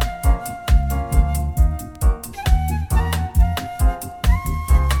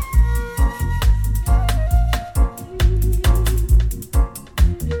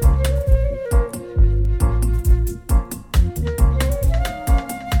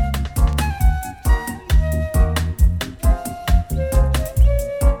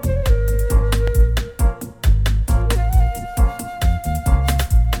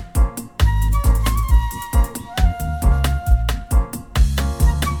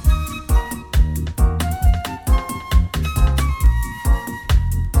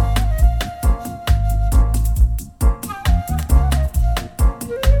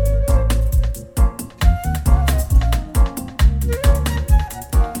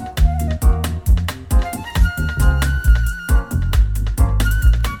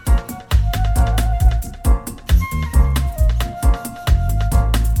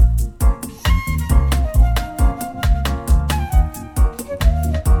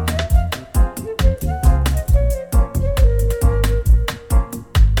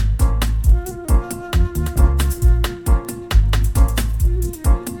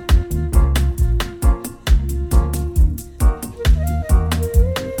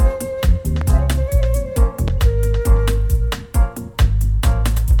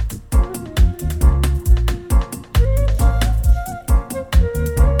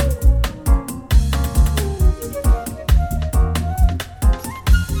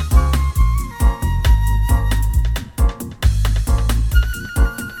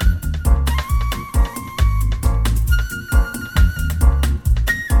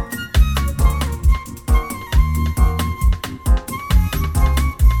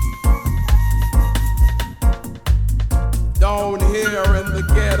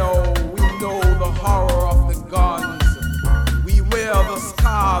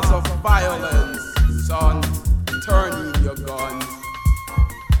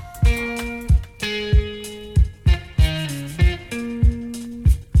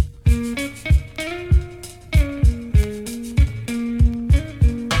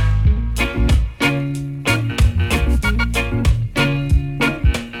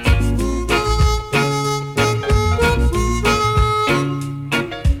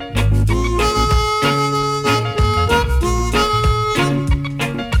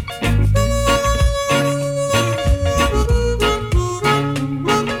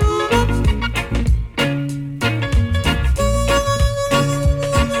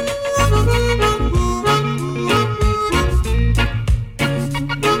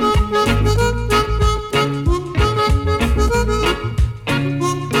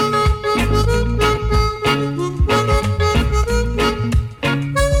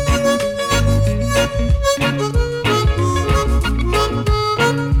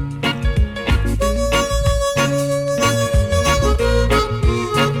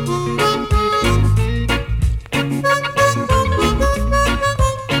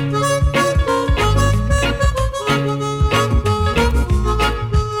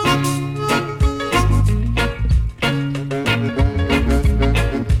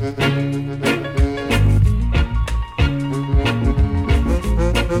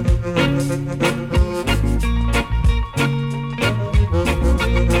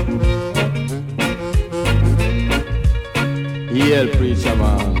 Yell preacher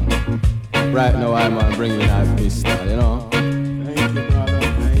man. Right now I'm bringing that pistol, you know. Thank you, brother.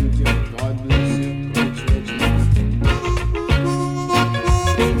 Thank you. God bless you.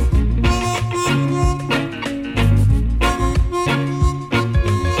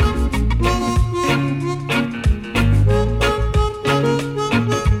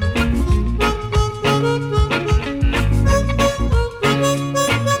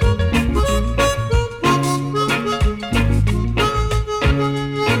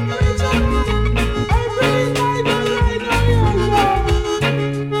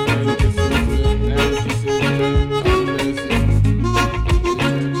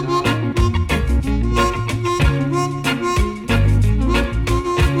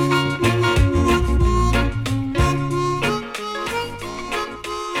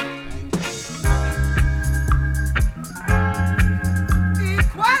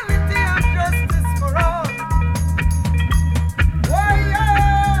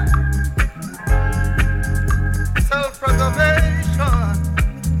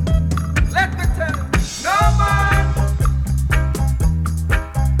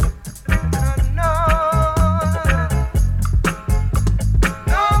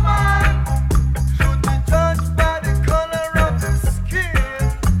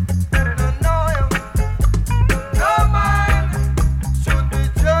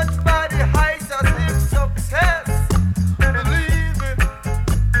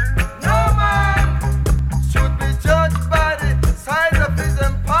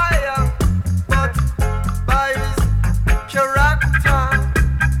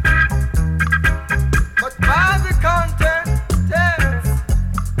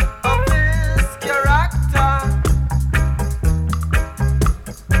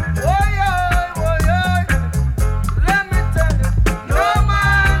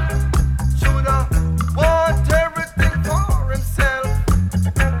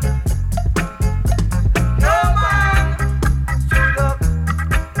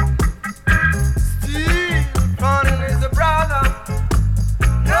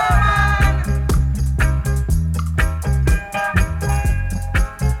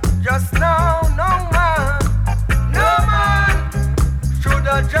 Just now, no man should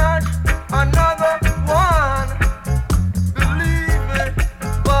have judged another one. Believe me,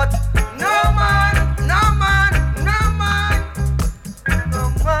 but no man.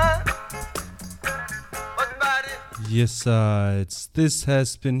 Yes, this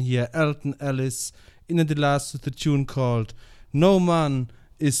has been here Elton Ellis in the last with the tune called No Man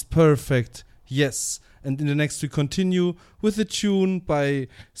is Perfect. Yes, and in the next we continue with the tune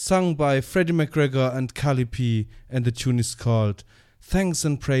sung by Freddie McGregor and Cali P, and the tune is called Thanks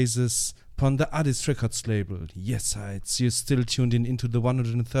and Praises upon the Addis Records label. Yes, you're still tuned into the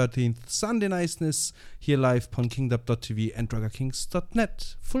 113th Sunday Niceness here live upon kingdub.tv and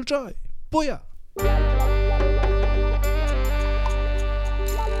druggerkings.net. Full joy. Booyah!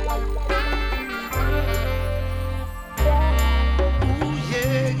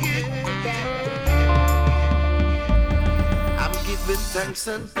 Thanks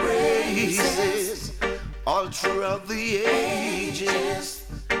and praises all throughout the ages.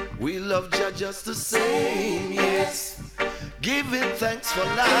 We love Jah just the same, yes. Giving thanks for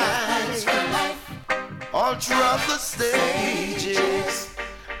life all throughout the stages.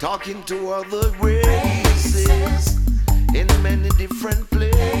 Talking to other races in many different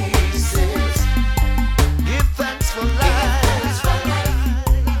places. Give thanks for life.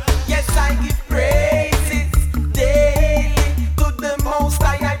 Yes, I give praises daily to the Most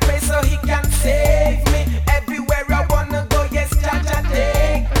High. I pray so He can save me. Everywhere I wanna go, yes, Jah Jah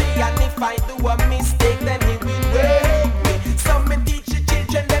take me. And if I do a mistake, then He will wake me. So me teach the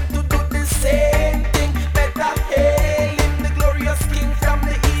children them to do the same thing. Better hail Him, the glorious King from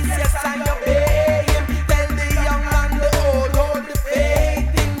the east. Yes, I obey Him. Tell the young and the old, hold the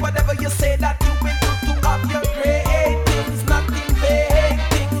faith in whatever you say that you will do to up your great things. Nothing vague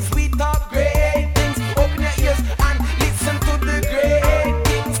things, we talk great things. Open your ears and listen to the great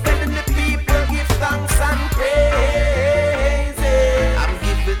things. Telling the people give thanks and praises. I'm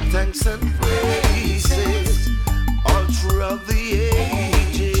giving thanks and praises all throughout the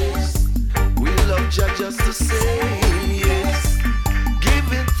ages. We love Jah just the same, yes.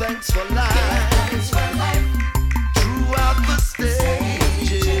 Giving thanks for life throughout the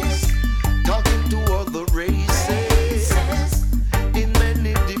stages. Talking to other races in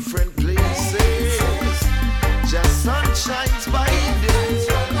many different places. Just sun shines by day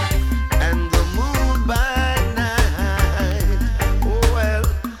and the moon by night. Oh well,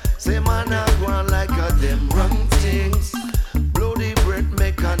 say man a go on like a them wrong things. Blow the breath,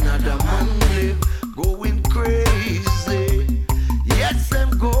 make another man live. Going crazy, yes,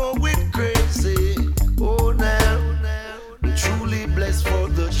 I'm going crazy. Oh now, truly blessed for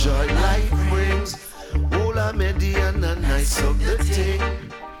the joy life brings. All a median and nice of the thing.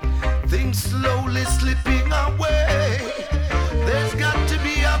 Things slowly slipping away. There's got to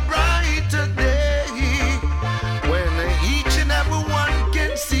be a brighter day when each and every one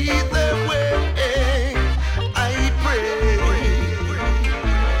can see their way. I pray.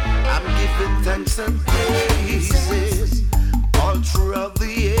 I'm giving thanks and praises all throughout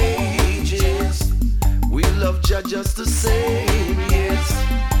the ages. We love Jah just the same, yes.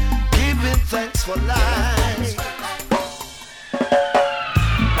 Giving thanks for life.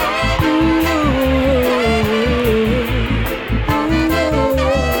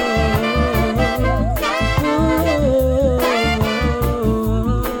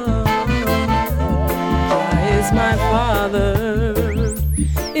 Is my Father,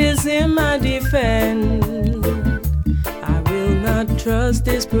 is in my defense. I will not trust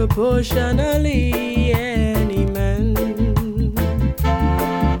disproportionately any man.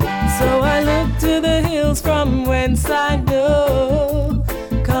 So I look to the hills from whence I know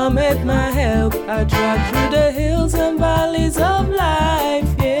cometh my help. I trod through the hills and valleys of life,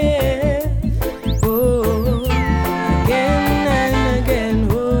 yeah. Oh, again and again,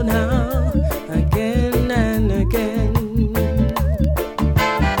 oh now, again and again.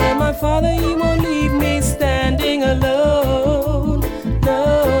 And my Father, He won't leave me standing alone,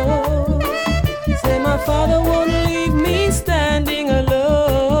 no. Say my Father won't leave me standing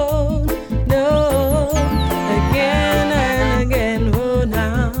alone, no. Again and again, oh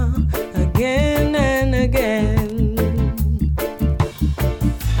now, again and again.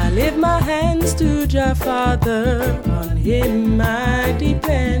 I lift my hands to Jah Father, on Him I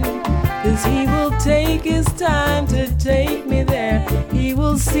depend. 'Cause He will take His time to take me there. He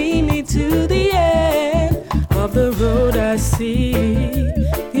will see me to the end of the road I see.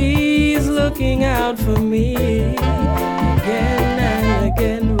 He's looking out for me. Again and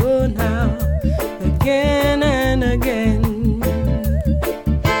again, oh now, again and again.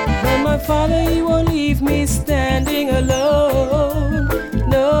 But my Father, He won't leave me standing alone,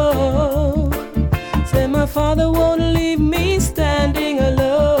 no. Father won't leave me standing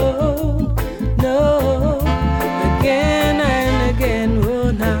alone. No, again and again,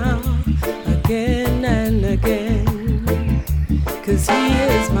 oh now, again and again. 'Cause he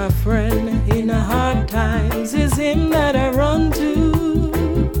is my friend in the hard times. It's him that I run to.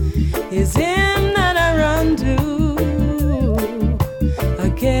 It's him that I run to.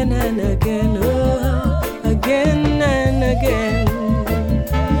 Again and again, oh, again and again.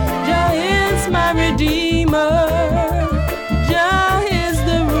 Jah is my redeemer. Jah is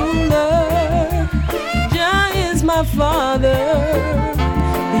the ruler. Jah is my father.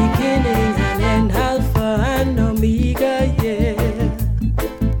 Beginning and end, Alpha and Omega, yeah.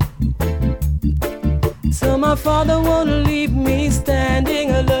 So my Father won't leave me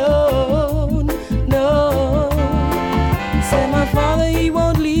standing alone. No. Say my Father, he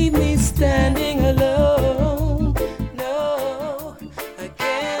won't leave me standing alone. No.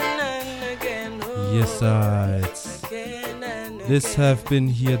 Again and again. Oh, yes, it's this have been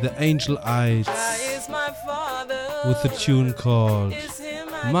here the Angel Eyes with a tune called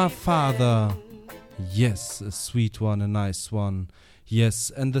My Father. Yes, a sweet one, a nice one.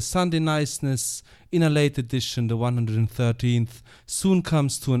 Yes, and the Sunday Niceness in a late edition, the 113th, soon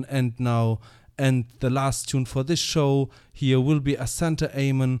comes to an end now. And the last tune for this show here will be Asante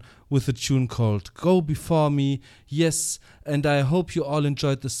Amon with a tune called Go Before Me. Yes, and I hope you all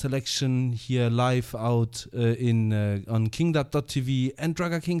enjoyed the selection here live out on kingdom.tv and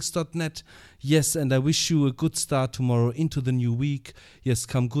druggerkings.net. Yes, and I wish you a good start tomorrow into the new week. Yes,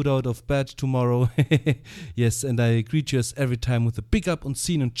 come good out of bed tomorrow. Yes, and I greet you as every time with a big up und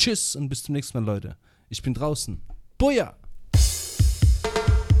Scene und Tschüss und bis zum nächsten Mal, Leute. Ich bin draußen. Boja!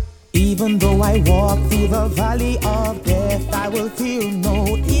 Even though I walk through the valley of death, I will fear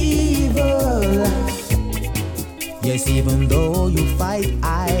no evil. Yes, even though you fight,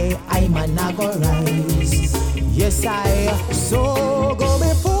 I might not go rise. Yes, so go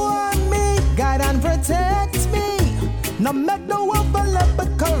before me, guide and protect me. No make no one for left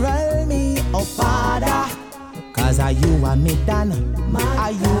but corral me, oh Father. 'Cause are you a me done?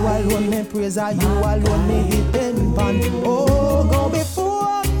 Are you alone me praise? Are you alone me depend on? Oh, go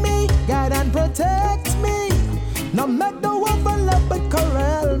before me, guide and protect me. No make the one for love but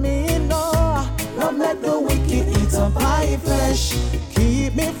corral me, no. No make the wicked eat up my flesh.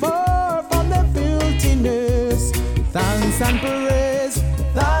 Keep me far from the filthiness. Thanks and praise,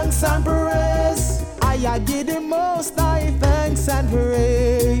 thanks and praise. I give the most high thanks and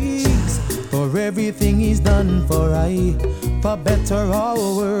praise. For everything he's done for I, for better or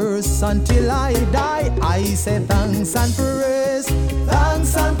worse, until I die. I say thanks and praise,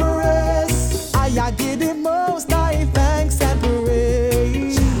 thanks and praise. I give the most high thanks and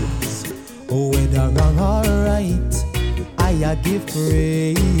praise. Oh, whether wrong or right, I give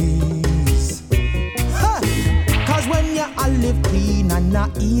praise. Ha! 'Cause when you all live clean and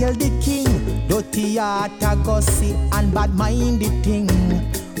not heal the king, dirty heart a gossip and bad mind the thing.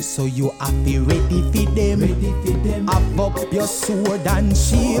 So you have to be ready for them. Have up your sword and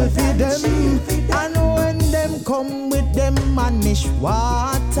shield for them. And when them come with them manish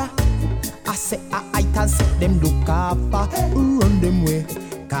water, I say I can set them look after, run them way.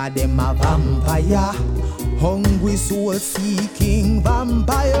 'Cause them a vampire, hungry soul seeking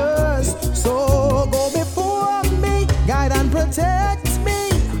vampires. So go before me, guide and protect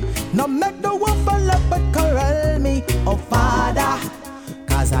me. No make the one for love but corral me, oh Father.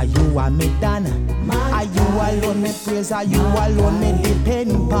 'Cause are you a me done? Are you alone me praise? Are you alone me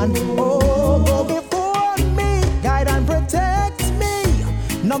depend upon? Oh, go before me, guide and protect me.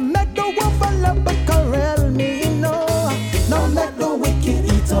 No make the one for love but corral me, no. No make the wicked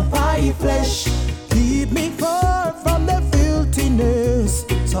eat up my flesh. Keep me far from the filthiness.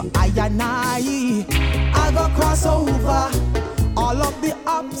 So I go cross over all of the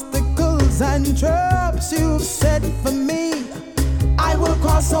obstacles and traps you've set for me. I will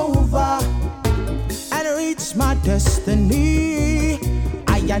cross over and reach my destiny.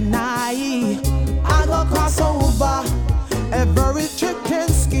 I go cross over every trick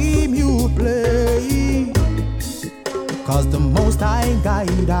and scheme you play. 'Cause the most I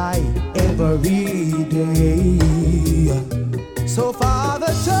guide I every day. So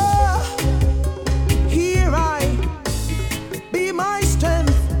Father, here I be my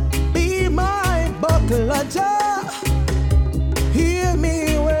strength, be my buckler. Hear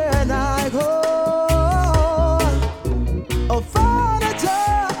me when I go. Oh, Father,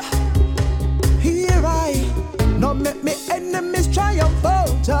 here I. No make me enemies triumph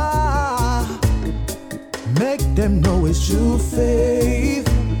out. Make them know it's true faith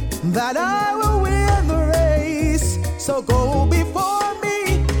that I will win the race. So go before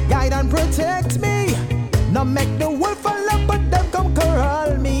me, guide and protect me. Now make the wolf a leopard them come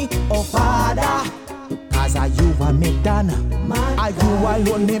corral me. Oh Father, cause are you a me done? Are you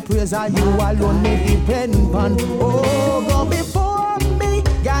alone me praise? Are you alone me depend on? Oh, go before me,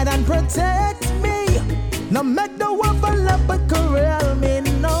 guide and protect me. Now make the wolf a leopard corral me.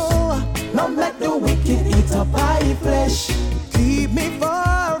 No, now make the wicked eat up my flesh. Keep me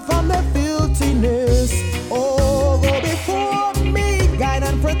far from the filthiness. Oh, go before me, guide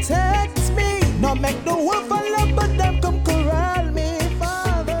and protect me. Now make the wolf a leopard them come corral me,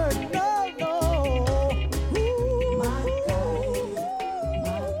 Father. No, no. Ooh, my God.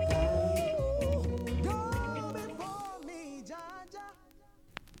 Go before me, Jaja.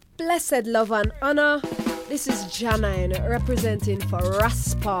 Blessed love and honor. This is Janine representing for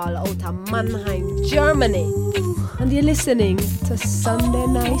Raspal out of Mannheim, Germany. And you're listening to Sunday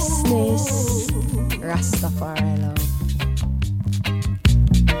Niceness. Rastafari love.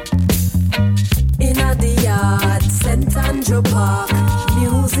 In the yard, St. Andrew Park,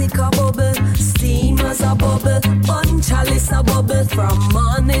 music a bubble, steamers a bubble, punch chalice a bubble, from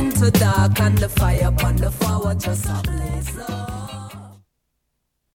morning to dark, and the fire upon the floor just a blaze up.